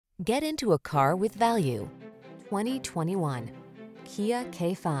Get into a car with value. 2021 Kia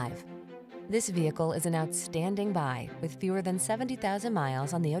K5. This vehicle is an outstanding buy with fewer than 70,000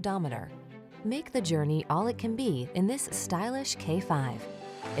 miles on the odometer. Make the journey all it can be in this stylish K5.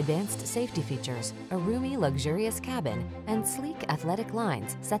 Advanced safety features, a roomy, luxurious cabin, and sleek athletic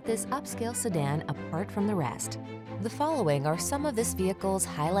lines set this upscale sedan apart from the rest. The following are some of this vehicle's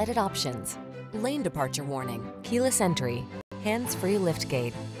highlighted options: lane departure warning, keyless entry, hands-free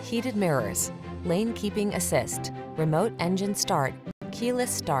liftgate, heated mirrors, lane keeping assist, remote engine start, keyless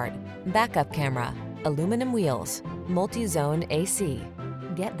start, backup camera, aluminum wheels, multi-zone AC.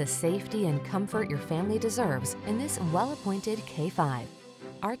 Get the safety and comfort your family deserves in this well-appointed K5.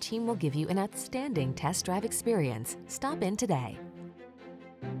 Our team will give you an outstanding test drive experience. Stop in today.